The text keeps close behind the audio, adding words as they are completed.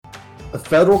the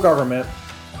federal government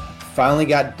finally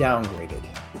got downgraded.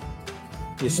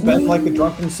 You spend like a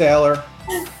drunken sailor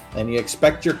and you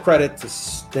expect your credit to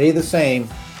stay the same.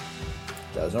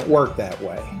 Doesn't work that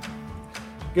way.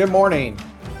 Good morning.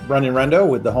 Brendan Rendo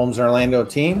with the Homes Orlando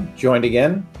team, joined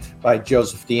again by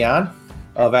Joseph Dion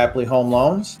of Appley Home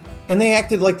Loans. And they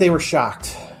acted like they were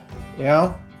shocked. You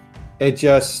know, it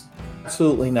just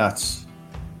absolutely nuts.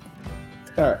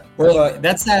 All right. Well,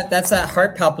 that's that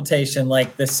heart palpitation.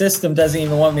 Like the system doesn't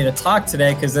even want me to talk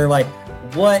today because they're like,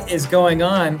 what is going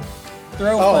on?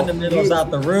 Throw fundamentals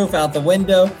out the roof, out the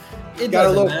window. It got a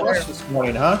little matter. crush this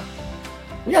morning, huh?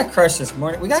 We got crushed this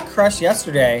morning. We got crushed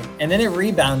yesterday, and then it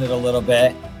rebounded a little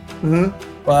bit.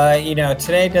 Mm-hmm. But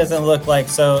today doesn't look like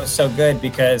so good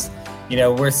because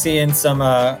we're seeing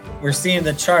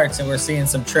the charts and we're seeing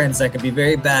some trends that could be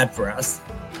very bad for us.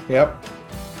 Yep.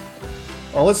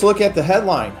 Well, let's look at the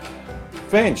headline.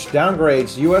 Fitch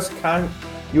downgrades U.S.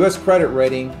 credit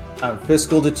rating on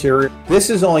fiscal deterioration. This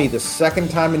is only the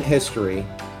second time in history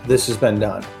this has been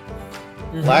done.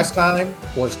 Mm-hmm. Last time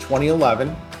was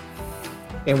 2011,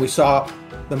 and we saw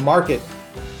the market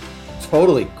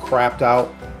totally crapped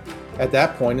out at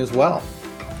that point as well.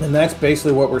 And that's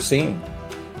basically what we're seeing.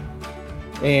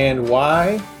 And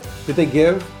why did they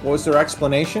give? What was their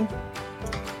explanation?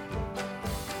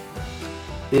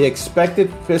 The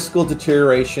expected fiscal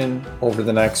deterioration over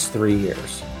the next 3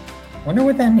 years. Wonder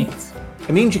what that means.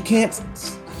 It means you can't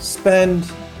spend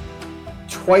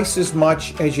twice as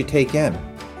much as you take in.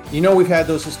 We've had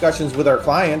those discussions with our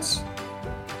clients,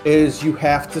 is you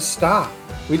have to stop.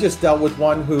 We just dealt with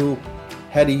one who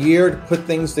had a year to put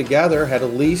things together, had a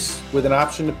lease with an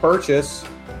option to purchase,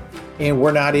 and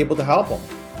we're not able to help them.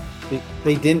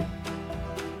 They didn't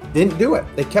do it.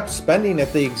 They kept spending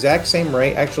at the exact same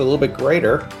rate, actually a little bit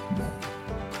greater,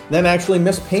 then actually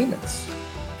missed payments.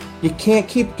 You can't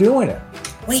keep doing it.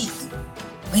 Wait.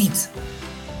 You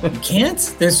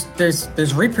can't?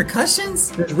 There's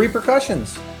repercussions? There's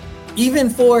repercussions. Even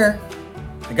for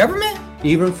the government?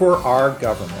 Even for our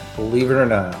government, believe it or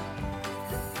not.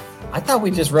 I thought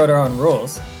we just wrote our own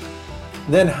rules.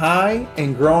 Then high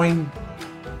and growing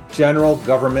general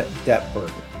government debt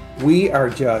burden. We are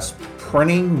just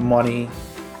printing money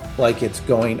like it's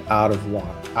going out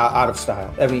of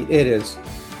style. I mean, it is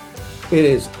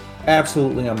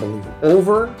absolutely unbelievable.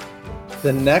 Over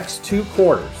the next two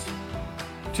quarters,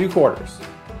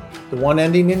 the one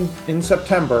ending in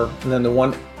September and then the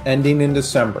one ending in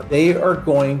December, they are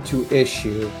going to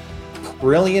issue $1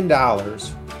 trillion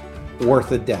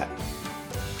worth of debt.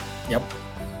 Yep.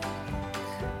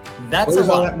 Where's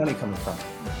all that money coming from?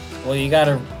 Well, you got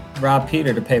to rob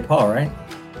Peter to pay Paul, right?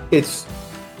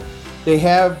 They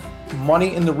have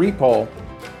money in the repo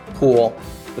pool,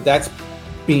 but that's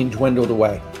being dwindled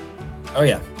away. Oh,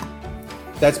 yeah.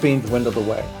 That's being dwindled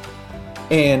away.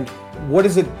 And what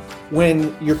is it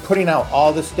when you're putting out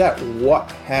all this debt?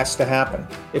 What has to happen?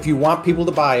 If you want people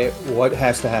to buy it, what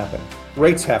has to happen?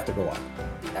 Rates have to go up.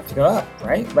 Have to go up,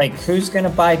 right? Like, who's going to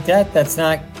buy debt that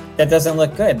doesn't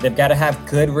look good? They've got to have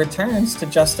good returns to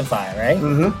justify, right?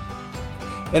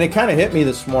 Mm-hmm. And it kind of hit me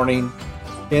this morning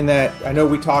in that I know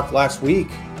we talked last week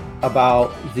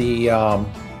about the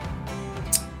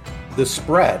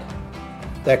spread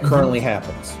that currently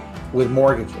happens with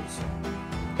mortgages.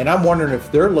 And I'm wondering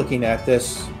if they're looking at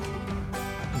this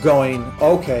going,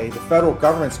 okay, the federal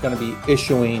government's going to be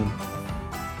issuing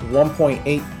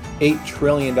 $1.88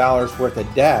 trillion worth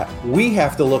of debt. We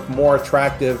have to look more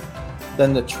attractive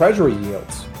than the treasury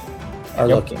yields are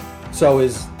looking. So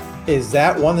is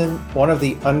that one of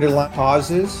the underlying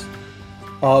causes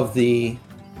of the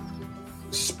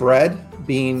spread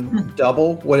being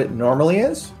double what it normally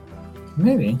is?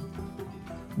 Maybe.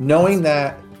 Knowing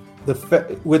that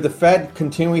with the Fed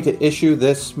continuing to issue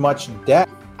this much debt,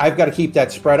 I've got to keep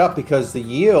that spread up because the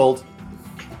yield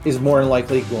is more than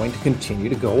likely going to continue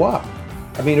to go up.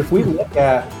 I mean, if we look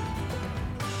at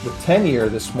the 10-year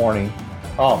this morning,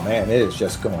 oh man, it is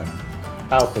just going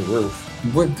out the roof.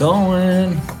 We're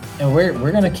going, and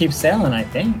we're going to keep sailing, I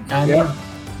think.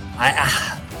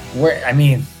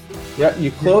 Yeah,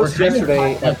 you closed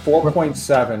yesterday at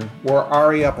 4.7. We're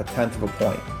already up 1/10 of a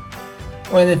point.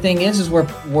 Well, the thing is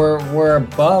we're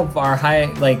above our high,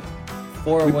 like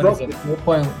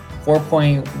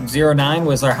 4.09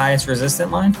 was our highest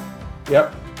resistant line.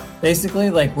 Yep. Basically,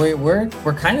 like we're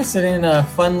kind of sitting in a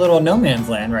fun little no man's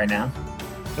land right now.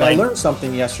 I learned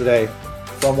something yesterday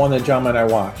from one of the gentlemen I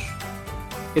watch.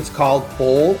 It's called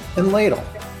bowl and ladle,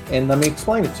 and let me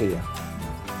explain it to you.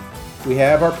 We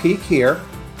have our peak here.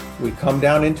 We come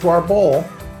down into our bowl,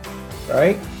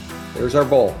 right? There's our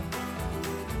bowl.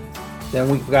 Then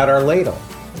we've got our ladle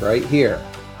right here.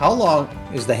 How long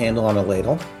is the handle on a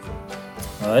ladle?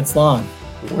 Oh, it's long.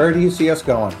 Where do you see us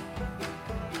going?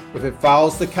 If it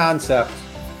follows the concept,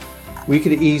 we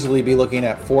could easily be looking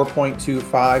at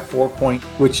 4.25,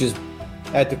 which is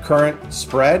at the current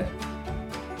spread,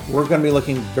 we're going to be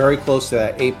looking very close to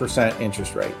that 8%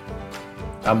 interest rate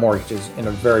on mortgages in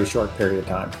a very short period of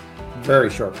time. Very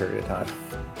short period of time.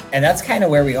 And that's kind of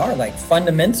where we are, like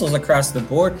fundamentals across the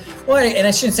board. Well, and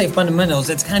I shouldn't say fundamentals,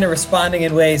 it's kind of responding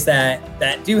in ways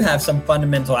that do have some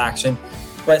fundamental action.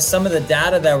 But some of the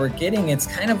data that we're getting, it's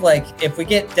kind of like if we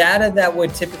get data that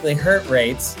would typically hurt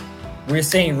rates, we're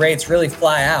seeing rates really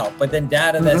fly out. But then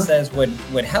data that says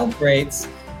would help rates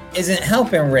isn't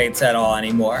helping rates at all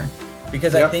anymore.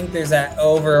 Because I think there's that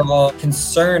overall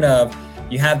concern of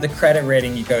you have the credit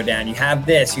rating, you go down, you have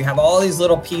this, you have all these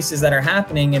little pieces that are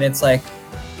happening. And it's like,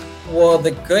 well,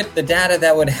 the data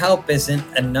that would help isn't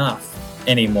enough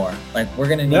anymore. Like we're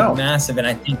going to need massive. And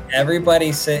I think everybody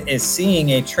is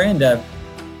seeing a trend of,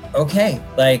 okay,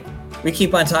 like we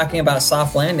keep on talking about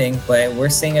soft landing, but we're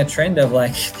seeing a trend of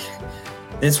like,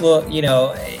 this will,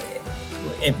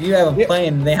 if you have a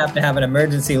plane, they have to have an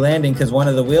emergency landing because one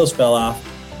of the wheels fell off.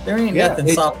 There ain't nothing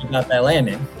soft about that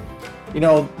landing.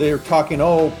 They're talking,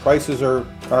 prices are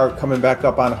coming back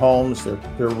up on homes. They're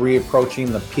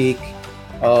reapproaching the peak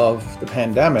of the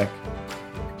pandemic.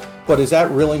 But is that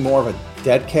really more of a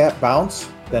dead cat bounce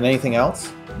than anything else?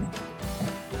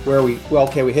 Where we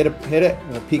hit it,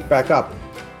 and we'll peak back up.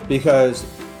 Because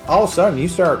all of a sudden you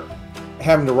start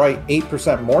having to write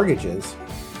 8% mortgages.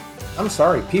 I'm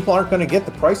sorry, people aren't going to get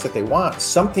the price that they want.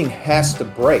 Something has to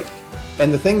break.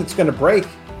 And the thing that's going to break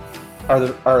are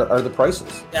the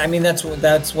prices. I mean, that's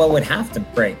what would have to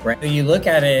break, right? You look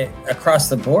at it across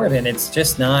the board, and it's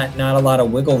just not a lot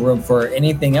of wiggle room for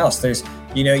anything else. There's,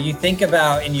 you think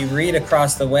about and you read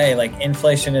across the way, like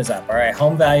inflation is up, all right,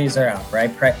 home values are up,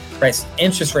 right? Price,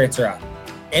 interest rates are up,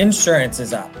 insurance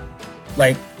is up,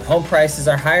 like home prices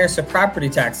are higher, so property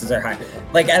taxes are high.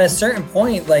 Like at a certain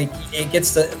point, like it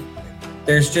gets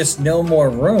there's just no more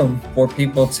room for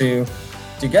people to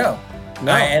go.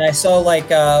 No. And I saw like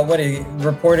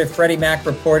Freddie Mac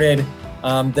reported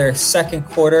their second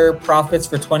quarter profits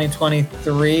for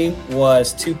 2023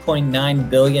 was $2.9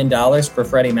 billion for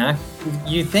Freddie Mac.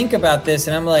 You think about this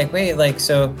and I'm like, wait, like,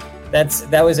 so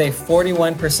that was a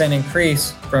 41%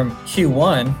 increase from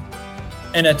Q1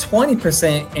 and a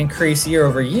 20% increase year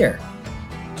over year.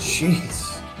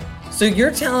 Jeez. So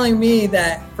you're telling me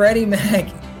that Freddie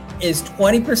Mac is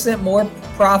 20% more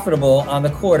profitable on the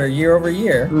quarter year over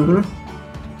year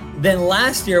than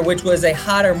last year, which was a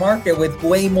hotter market with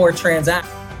way more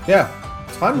transactions. Yeah,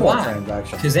 ton more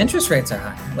transactions. Because interest rates are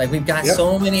higher. Like we've got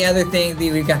so many other things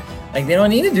that we've got, like they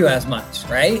don't need to do as much,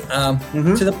 right?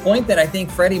 To the point that I think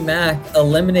Freddie Mac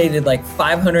eliminated like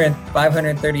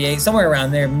 538, somewhere around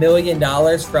there, $1 million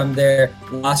from their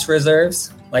loss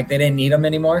reserves. Like they didn't need them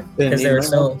anymore because they were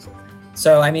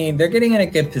so, I mean, they're getting in a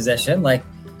good position. Like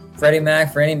Freddie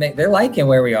Mac, they're liking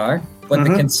where we are. What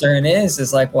the concern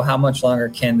is like, well, how much longer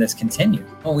can this continue?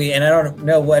 And I don't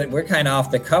know we're kind of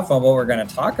off the cuff on what we're going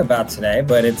to talk about today,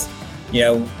 but it's,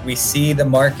 we see the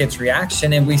market's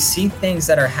reaction and we see things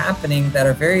that are happening that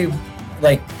are very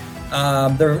like,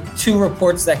 there are two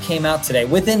reports that came out today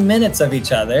within minutes of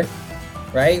each other,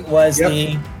 right? Was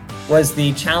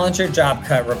the Challenger job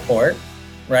cut report,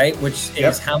 right? Which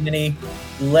is how many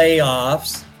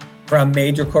layoffs from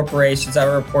major corporations that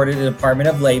were reported to the Department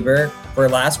of Labor for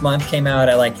last month came out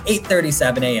at like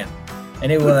 8:37 a.m.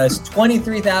 And it was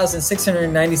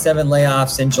 23,697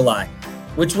 layoffs in July,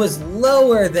 which was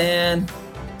lower than,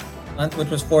 which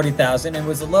was 40,000 and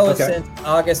was the lowest since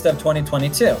August of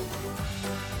 2022.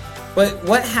 But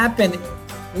what happened?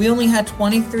 We only had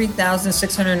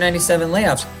 23,697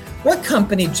 layoffs. What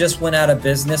company just went out of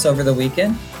business over the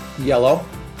weekend? Yellow.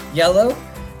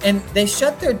 And they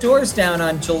shut their doors down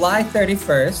on July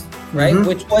 31st, right?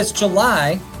 Which was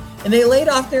July. And they laid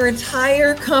off their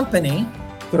entire company.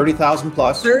 30,000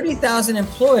 plus. 30,000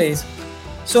 employees.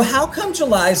 So how come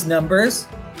July's numbers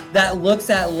that looks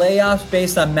at layoffs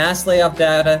based on mass layoff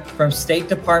data from state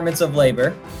departments of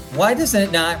labor, why is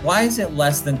it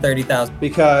less than 30,000?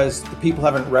 Because the people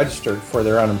haven't registered for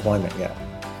their unemployment yet.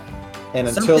 And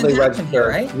until they register,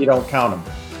 right? You don't count them.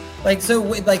 Like, so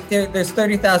like there's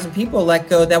 30,000 people let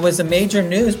go. That was a major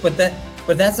news, but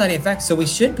that's not the effect. So we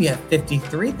should be at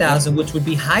 53,000, which would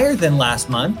be higher than last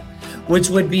month, which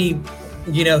would be,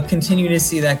 continue to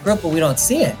see that growth, but we don't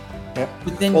see it. Yeah.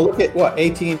 But then, well, look at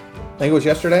 18, I think it was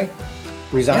yesterday,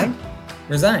 resigned? Yeah,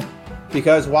 resigned.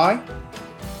 Because why?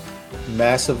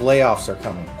 Massive layoffs are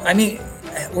coming. I mean,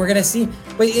 we're going to see,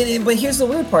 but here's the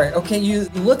weird part. Okay, you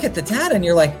look at the data and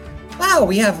you're like, wow,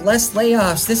 we have less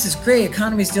layoffs. This is great.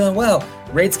 Economy's doing well.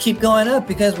 Rates keep going up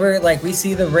because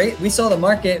we saw the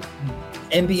market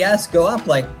MBS go up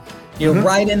right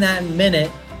in that minute,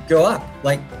 go up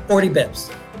like 40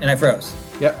 bips, and I froze.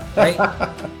 Yep. Right.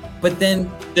 But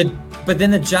then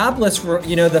the jobless,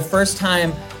 the first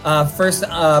time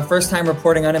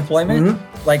reporting unemployment,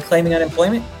 like claiming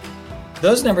unemployment,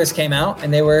 those numbers came out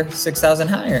and they were 6,000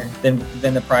 higher than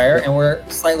the prior, and were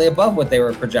slightly above what they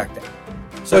were projecting.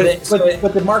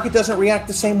 But the market doesn't react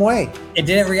the same way. It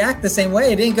didn't react the same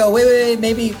way. It didn't go, wait,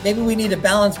 maybe we need to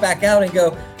balance back out and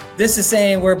go, this is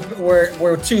saying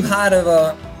we're too hot of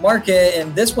a market,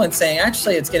 and this one's saying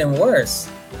actually it's getting worse.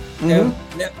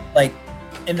 Like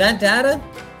in that data,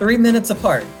 3 minutes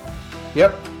apart.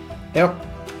 Yep.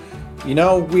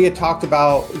 We had talked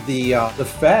about the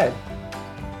Fed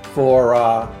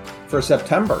for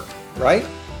September, right?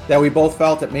 That we both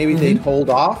felt that maybe they'd hold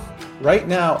off. Right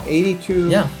now, 82.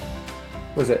 Yeah.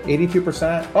 Was it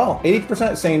 82%? Oh,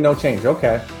 80% is saying no change.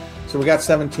 Okay. So we got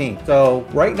 17. So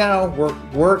right now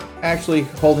we're actually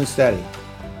holding steady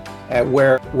at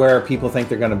where people think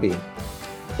they're going to be.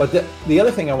 But the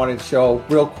other thing I wanted to show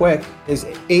real quick is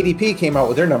ADP came out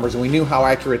with their numbers, and we knew how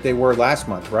accurate they were last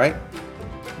month, right?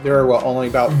 There were only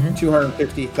about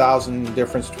 250,000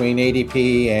 difference between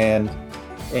ADP and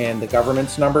the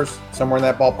government's numbers, somewhere in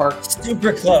that ballpark.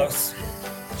 Super close.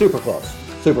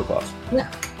 Yeah.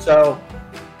 So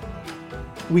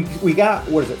we got,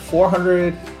 what is it,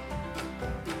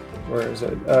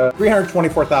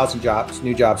 324,000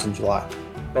 new jobs in July.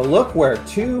 But look where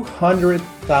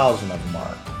 200,000 of them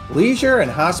are. Leisure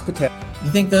and hospitality. You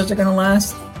think those are going to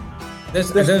last?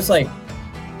 There's like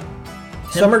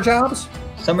summer jobs?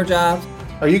 Summer jobs.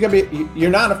 Are you going to be,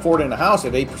 you're not affording a house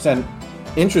at 8%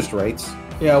 interest rates,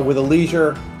 with a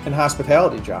leisure and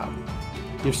hospitality job.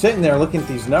 You're sitting there looking at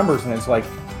these numbers and it's like,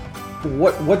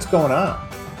 what's going on?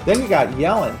 Then you got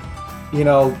Yellen,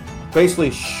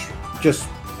 basically just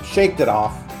shaked it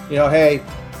off. Hey,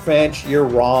 Finch, you're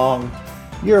wrong.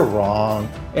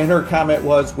 And her comment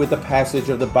was, with the passage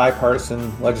of the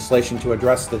bipartisan legislation to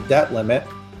address the debt limit,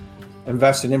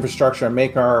 invest in infrastructure and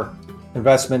make our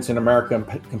investments in American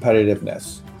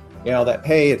competitiveness. That,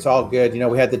 hey, it's all good.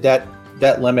 We had the debt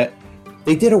limit.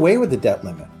 They did away with the debt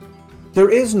limit. There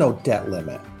is no debt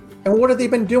limit. And what have they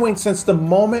been doing since the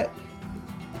moment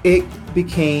it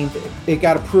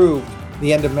got approved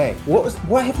the end of May?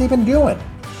 What have they been doing?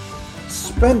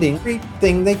 Spending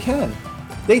everything they can.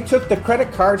 They took the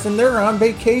credit cards and they're on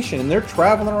vacation and they're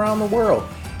traveling around the world.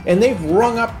 And they're going to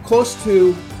ring up close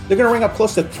to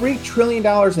 $3 trillion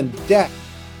in debt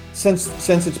since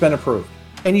it's been approved.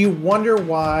 And you wonder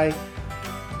why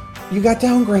you got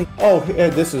downgraded. Oh,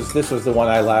 this was the one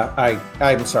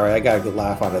I'm sorry, I got a good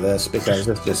laugh out of this, because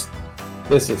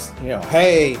this is,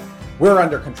 hey, we're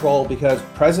under control because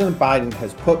President Biden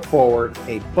has put forward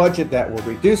a budget that will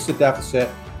reduce the deficit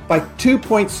by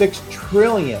 $2.6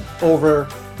 trillion over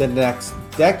the next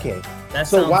decade.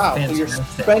 So wow, so you're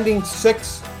spending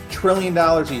 $6 trillion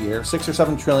a year, $6 or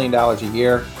 $7 trillion a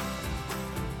year,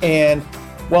 and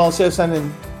instead of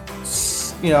spending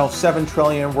 $7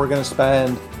 trillion, we're going to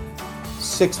spend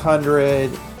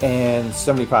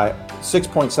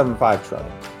 $6.75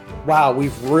 trillion. Wow,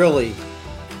 we've really,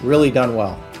 really done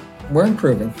well. We're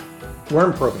improving.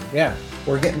 Yeah,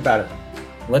 we're getting better.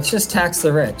 Let's just tax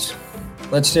the rich.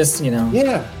 Let's just,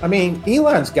 Yeah, I mean,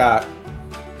 Elon's got,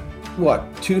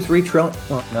 what, 2-3 trillion?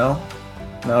 Oh,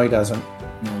 no, he doesn't.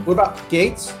 What about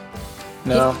Gates?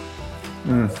 No.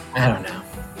 I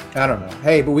don't know.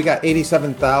 Hey, but we got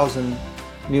 87,000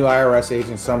 new IRS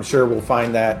agents, so I'm sure we'll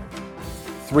find that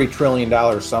 $3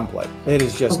 trillion someplace. It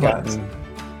has just gotten...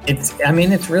 It's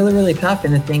really, really tough.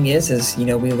 And the thing is,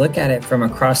 we look at it from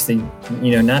across the,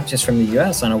 not just from the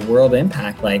U.S. on a world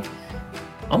impact, like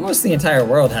almost the entire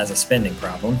world has a spending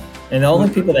problem. And the only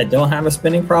people that don't have a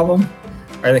spending problem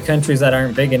are the countries that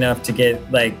aren't big enough to get,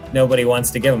 nobody wants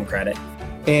to give them credit.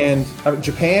 And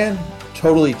Japan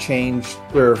totally changed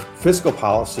their fiscal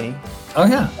policy. Oh,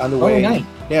 yeah. On the way. Overnight.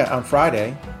 Yeah, on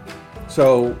Friday.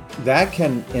 So that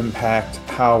can impact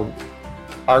how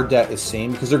our debt is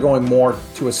seen, because they're going more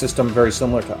to a system very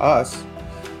similar to us.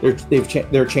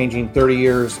 They're changing 30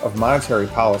 years of monetary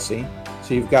policy.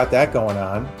 So you've got that going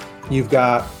on. You've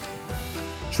got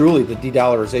truly the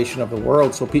de-dollarization of the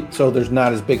world. So there's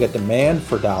not as big a demand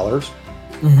for dollars.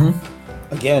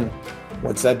 Again,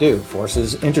 what's that do?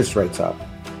 Forces interest rates up.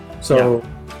 So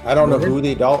I don't know who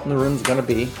the adult in the room is going to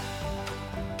be,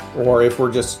 or if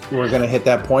we're going to hit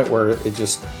that point where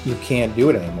you can't do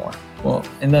it anymore. Well,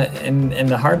 and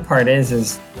the hard part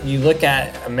is you look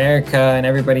at America and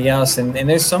everybody else, and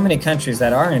there's so many countries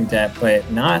that are in debt, but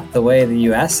not the way the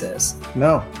U.S. is.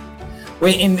 No.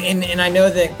 Wait, and I know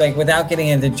that, like, without getting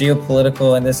into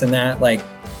geopolitical and this and that, like,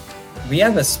 we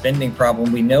have a spending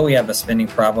problem. We know we have a spending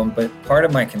problem, but part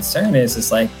of my concern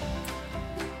is like,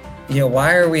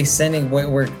 why are we sending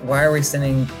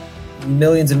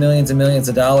millions and millions and millions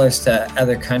of dollars to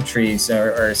other countries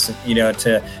or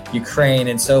to Ukraine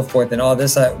and so forth and all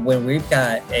this when we've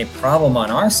got a problem on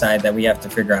our side that we have to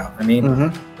figure out? I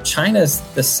mean, China's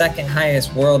the second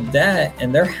highest world debt,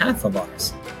 and they're half of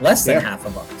ours. Less than half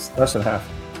of ours. Less than half.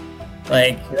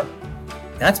 Like,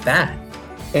 that's bad.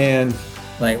 And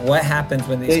like, what happens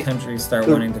when these countries start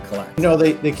wanting to collect?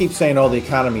 They keep saying, the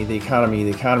economy's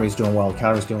doing well,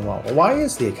 Well, why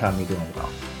is the economy doing well?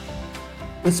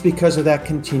 It's because of that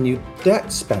continued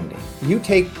debt spending. You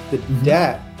take the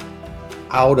debt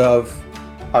out of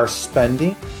our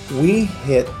spending, we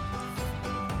hit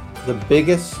the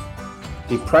biggest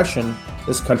depression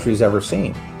this country's ever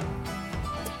seen.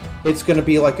 It's going to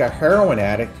be like a heroin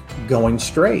addict going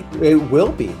straight. It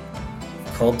will be.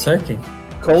 Cold turkey.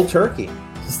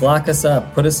 Just lock us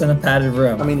up. Put us in a padded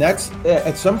room. I mean, that's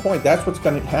at some point, that's what's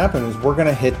going to happen is we're going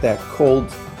to hit that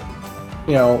cold,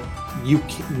 no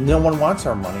one wants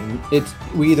our money.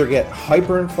 We either get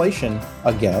hyperinflation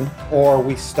again or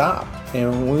we stop.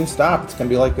 And when we stop, it's going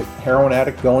to be like a heroin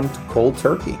addict going to cold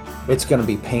turkey. It's going to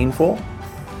be painful.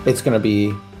 It's going to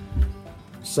be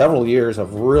several years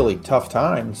of really tough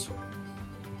times.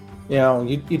 You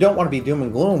don't want to be doom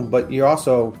and gloom, but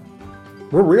we're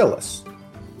realists.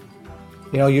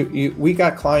 We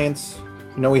got clients,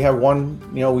 we have one,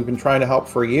 we've been trying to help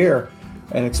for a year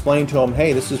and explain to them,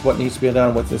 hey, this is what needs to be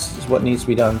done, this is what needs to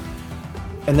be done.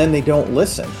 And then they don't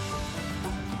listen.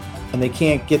 And they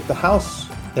can't get the house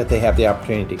that they have the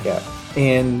opportunity to get.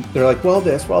 And they're like, well,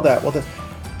 this, well, that, well, this.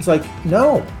 It's like,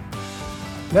 no,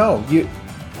 you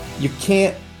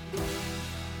can't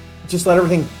just let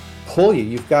everything pull you.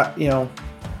 You've got,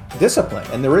 discipline,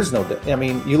 and there is no,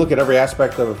 you look at every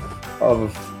aspect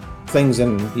of things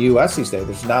in the U.S. these days,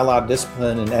 there's not a lot of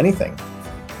discipline in anything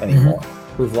anymore.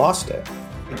 We've lost it.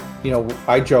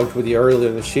 I joked with you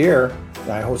earlier this year,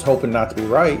 and I was hoping not to be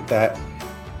right, that,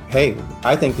 hey,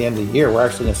 I think the end of the year, we're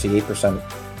actually going to see 8%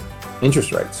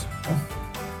 interest rates.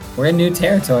 We're in new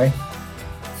territory.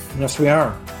 Yes, we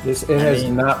are. It has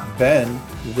not been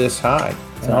this high.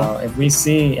 So if we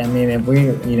see, I'm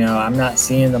not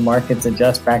seeing the markets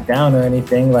adjust back down or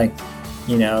anything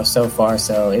so far.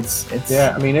 So it's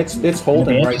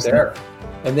holding right there.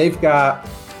 And they've got,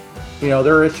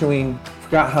 they're issuing,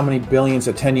 I forgot how many billions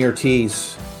of 10-year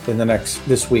T's in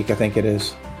this week, I think it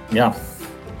is. Yeah,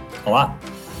 a lot.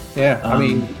 Yeah,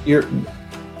 you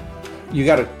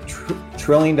got $1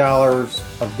 trillion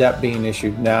of debt being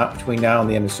issued now between now and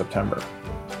the end of September.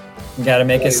 You got to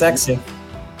make it sexy.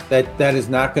 That is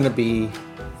not going to be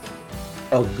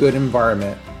a good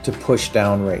environment to push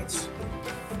down rates.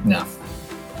 No,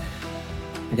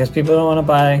 because people don't want to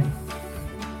buy.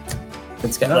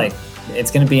 It's going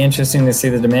to be interesting to see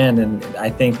the demand, and I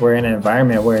think we're in an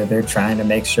environment where they're trying to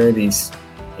make sure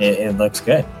it looks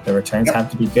good. The returns have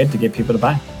to be good to get people to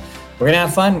buy. We're gonna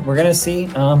have fun. We're gonna see.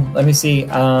 Let me see.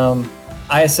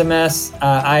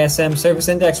 ISM Service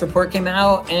Index report came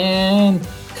out, and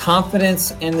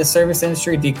confidence in the service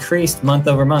industry decreased month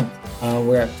over month.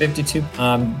 We're at 52,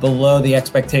 below the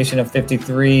expectation of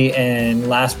 53, and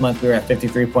last month we were at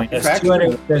 53 point.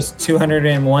 There's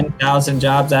 201,000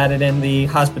 jobs added in the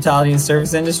hospitality and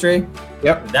service industry.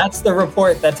 Yep. That's the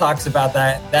report that talks about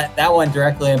that. That one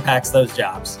directly impacts those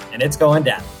jobs, and it's going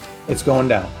down. It's going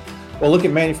down. Well, look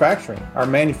at manufacturing. Our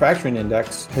manufacturing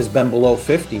index has been below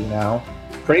 50 now,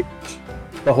 pretty much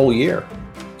the whole year.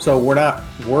 So we're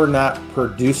not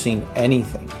producing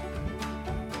anything.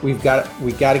 We got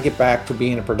to get back to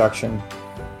being a production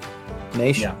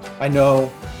nation. Yeah. I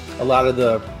know a lot of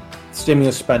the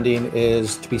stimulus spending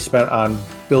is to be spent on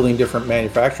building different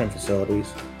manufacturing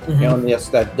facilities. And yes,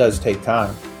 that does take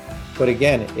time. But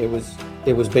again, it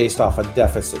was based off of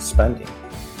deficit spending.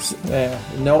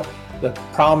 The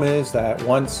problem is that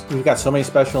once we've got so many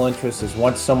special interests, is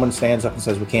once someone stands up and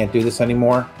says we can't do this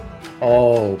anymore,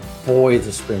 oh boy, is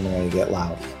the screaming going to get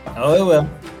loud. Oh, it will.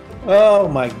 Oh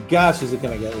my gosh, is it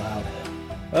going to get loud?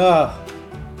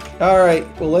 All right.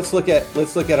 Well, let's look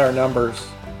at our numbers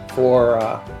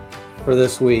for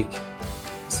this week.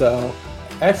 So,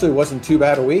 actually, it wasn't too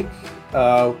bad a week.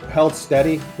 Held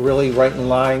steady, really right in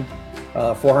line.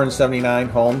 479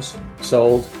 homes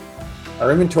sold.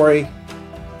 Our inventory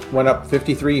went up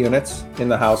 53 units in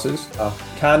the houses.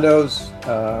 Condos,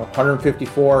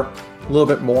 154, a little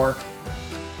bit more.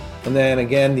 and then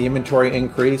again, the inventory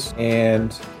increase,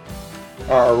 and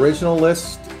our original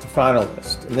list to final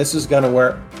list. And this is going to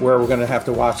where we're going to have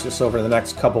to watch this over the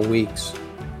next couple weeks,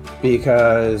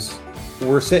 because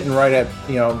we're sitting right at,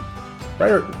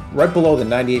 right below the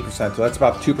 98%. So that's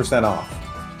about 2%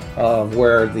 off of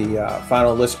where the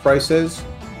final list price is.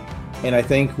 And I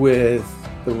think with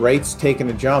the rates taking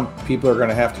a jump, people are going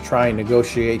to have to try and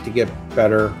negotiate to get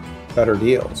better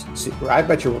deals. See, I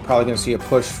bet you we're probably going to see a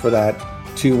push for that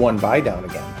 2-1 buy down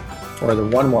again, or the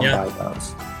 1-1 buy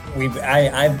downs.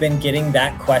 I've been getting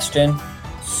that question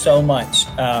so much.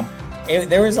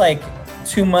 There was like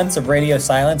 2 months of radio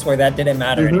silence where that didn't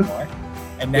matter anymore,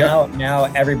 and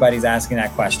now everybody's asking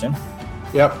that question.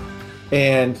 Yep,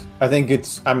 and I think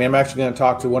I'm actually going to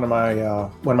talk to one of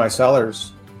my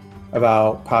sellers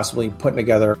about possibly putting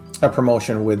together a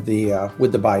promotion with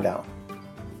the buy down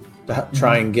to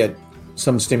try and get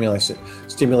some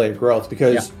stimulated growth,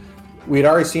 because we'd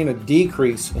already seen a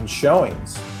decrease in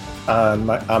showings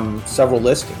on several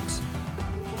listings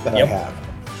that I have,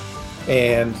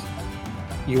 and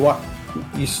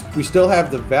we still have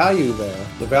the value there.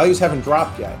 The values haven't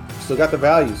dropped yet. Still got the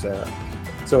values there.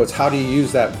 So it's how do you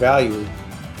use that value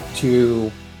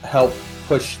to help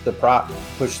push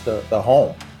the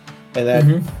home. And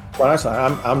then, quite honestly,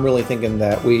 I'm really thinking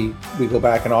that we go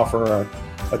back and offer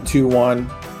a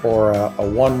 2-1 or a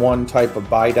 1-1 type of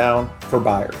buy down for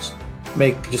buyers.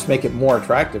 Make it more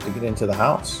attractive to get into the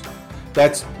house.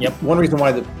 That's one reason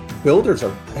why the builders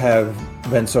have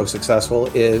been so successful,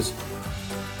 is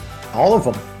all of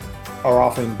them are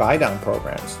offering buy down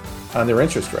programs on their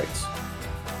interest rates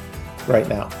right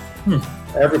now.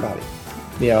 Everybody,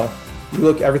 you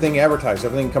look, everything advertised,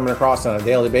 everything coming across on a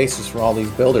daily basis from all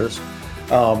these builders.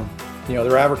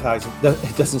 They're advertising.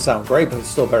 It doesn't sound great, but it's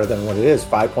still better than what it is.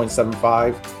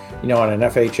 5.75, on an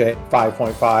FHA,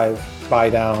 5.5 buy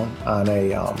down on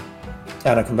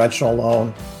a conventional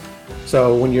loan.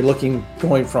 So when you're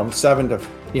going from 7 to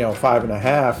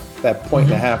 5.5, that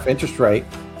 1.5 interest rate.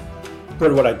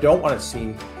 But what I don't want to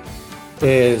see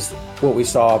is what we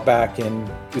saw back in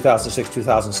 2006,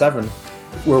 2007,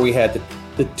 where we had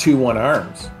the 2-1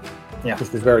 arms,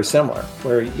 which was very similar,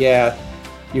 where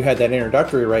you had that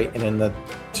introductory rate, and in the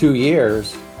 2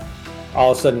 years,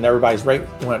 all of a sudden everybody's rate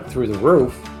went through the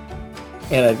roof,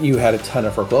 and you had a ton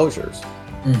of foreclosures.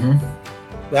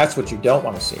 That's what you don't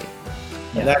want to see.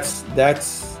 And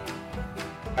that's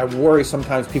I worry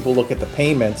sometimes people look at the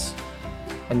payments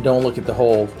and don't look at the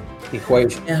whole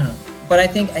equation. Yeah, but I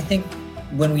think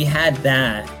when we had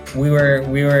that, we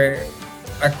were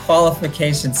our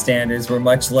qualification standards were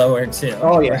much lower too.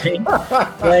 Oh yeah,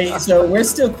 right? Right. So we're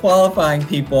still qualifying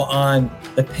people on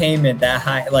the payment that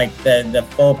high, like the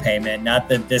full payment, not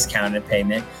the discounted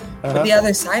payment. But the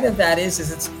other side of that is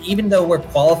it's, even though we're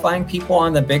qualifying people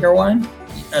on the bigger one,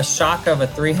 a shock of a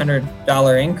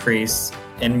 $300 increase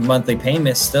in monthly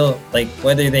payments still, like,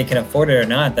 whether they can afford it or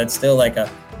not, that's still like a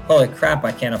holy crap,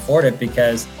 I can't afford it,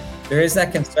 because there is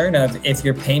that concern of, if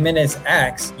your payment is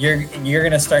X, you're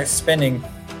going to start spending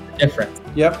different.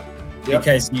 Yep.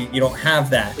 Because you don't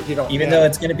have that. Even though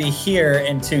it's going to be here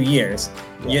in 2 years.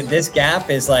 Yes. This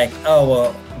gap is like, oh,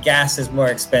 well, gas is more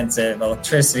expensive,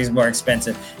 electricity is more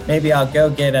expensive. Maybe I'll go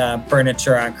get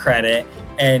furniture on credit,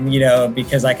 and,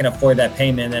 because I can afford that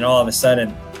payment, and then all of a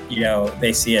sudden,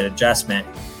 they see an adjustment.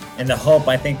 And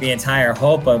I think the entire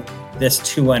hope of this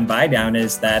 2-1 buy down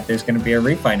is that there's going to be a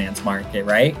refinance market,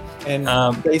 right? And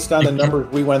based on the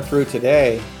numbers we went through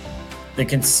today, the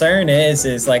concern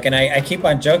is like, and I keep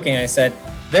on joking, I said,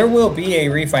 there will be a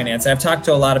refinance. I've talked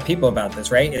to a lot of people about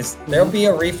this, right? There'll be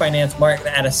a refinance market.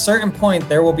 At a certain point,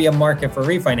 there will be a market for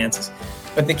refinances.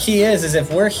 But the key is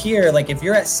if we're here, like if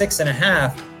you're at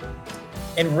 6.5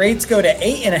 and rates go to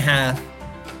 8.5,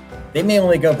 they may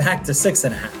only go back to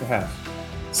 6.5.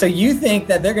 So you think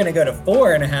that they're going to go to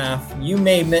 4.5, you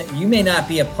may not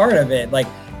be a part of it. Like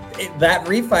that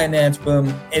refinance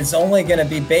boom is only going to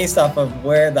be based off of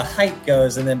where the height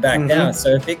goes and then back down. So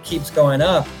if it keeps going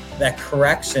up, that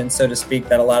correction, so to speak,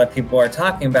 that a lot of people are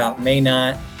talking about may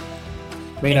not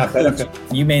benefit.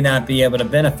 You may not be able to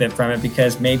benefit from it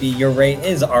because maybe your rate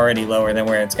is already lower than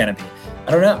where it's going to be.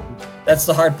 I don't know. That's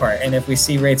the hard part. And if we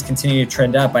see rates continue to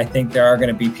trend up, I think there are going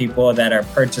to be people that are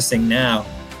purchasing now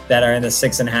that are in the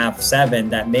 6.5, 7,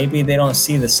 that maybe they don't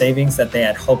see the savings that they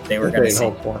had hoped they were going to see.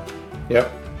 Hope for.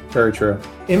 Yep, very true.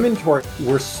 Inventory,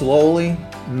 we're slowly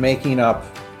making up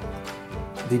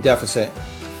the deficit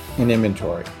in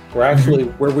inventory. We're actually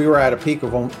where we were at a peak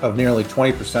of nearly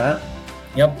 20%.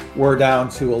 Yep. We're down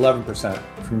to 11%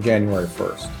 from January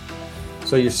 1st.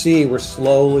 So you see, we're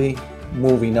slowly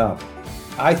moving up.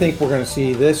 I think we're going to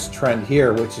see this trend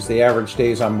here, which is the average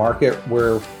days on market,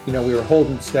 where, we were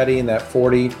holding steady in that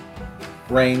 40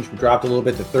 range. We dropped a little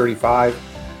bit to 35,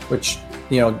 which,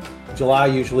 July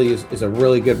usually is a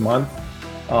really good month.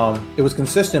 It was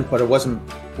consistent, but it wasn't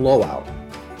blowout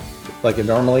like it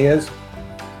normally is.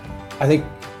 I think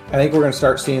we're going to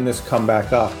start seeing this come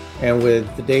back up. And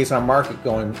with the days on market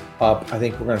going up, I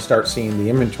think we're going to start seeing the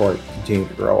inventory continue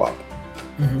to grow up,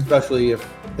 especially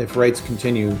if rates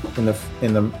continue in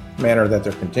the manner that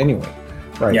they're continuing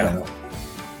right now.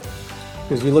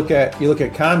 Because you look at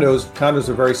condos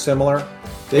are very similar.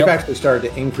 They've actually started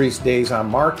to increase days on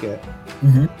market.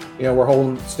 We're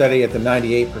holding steady at the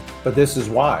 98, but this is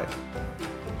why.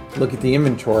 Look at the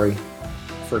inventory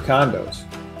for condos.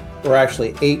 We're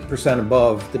actually 8%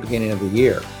 above the beginning of the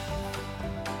year.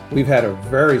 We've had a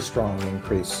very strong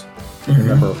increase in the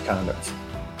number of condos.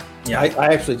 Yeah,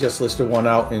 I actually just listed one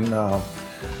out in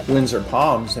Windsor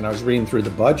Palms, and I was reading through the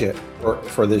budget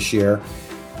for this year,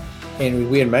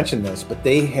 and we had mentioned this, but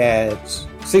they had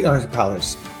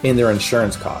 $600 in their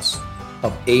insurance costs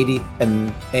of $80,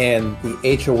 and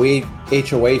the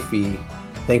HOA fee,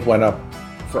 I think, went up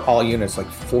for all units like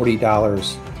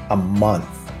 $40 a month.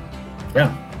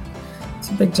 Yeah, it's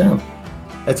a big jump.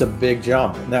 It's a big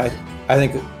jump. And I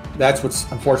think that's what's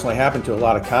unfortunately happened to a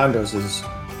lot of condos is,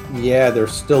 they're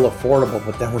still affordable,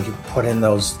 but then when you put in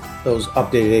those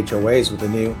updated HOAs with the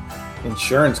new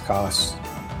insurance costs,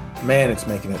 man, it's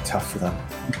making it tough for them.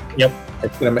 Yep.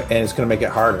 It's gonna make it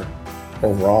harder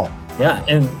overall. Yeah,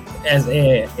 and as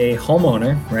a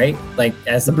homeowner, right? Like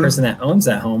as the person that owns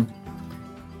that home,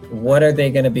 what are they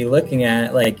going to be looking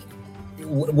at? Like,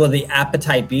 will the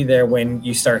appetite be there when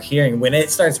you start hearing, when it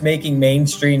starts making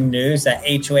mainstream news that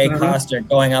HOA costs are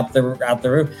going out the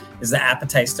roof? Is the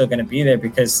appetite still going to be there?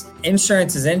 Because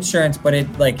insurance is insurance, but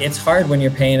it's hard when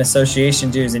you're paying association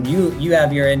dues and you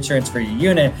have your insurance for your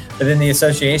unit, but then the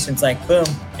association's like, boom,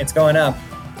 it's going up.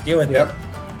 Deal with it.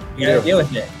 You got to deal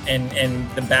with it. And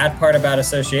the bad part about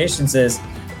associations is,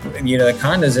 the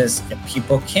condos is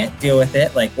people can't deal with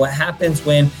it. Like, what happens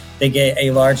when they get a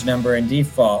large number in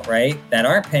default, right? That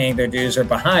aren't paying their dues or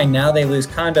behind. Now they lose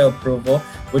condo approval,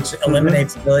 which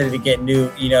eliminates the ability to get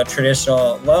new,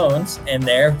 traditional loans in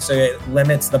there. So it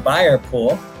limits the buyer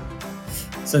pool.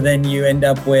 So then you end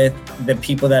up with the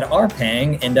people that are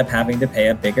paying end up having to pay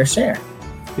a bigger share.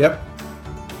 Yep.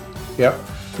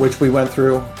 Which we went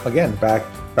through again back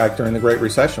during the Great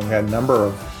Recession. We had a number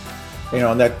of,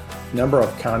 that number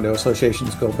of condo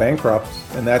associations go bankrupt,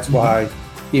 and that's why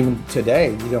even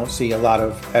today you don't see a lot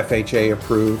of FHA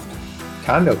approved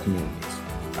condo communities.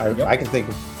 I can think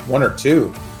of one or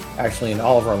two actually in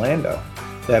all of Orlando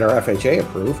that are FHA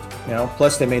approved.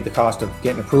 Plus they made the cost of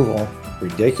getting approval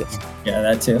ridiculous. Yeah,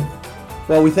 that too.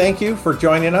 Well, we thank you for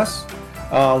joining us.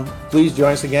 Please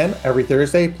join us again every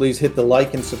Thursday. Please hit the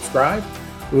like and subscribe.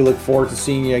 We look forward to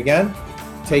seeing you again.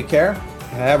 Take care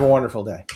and have a wonderful day.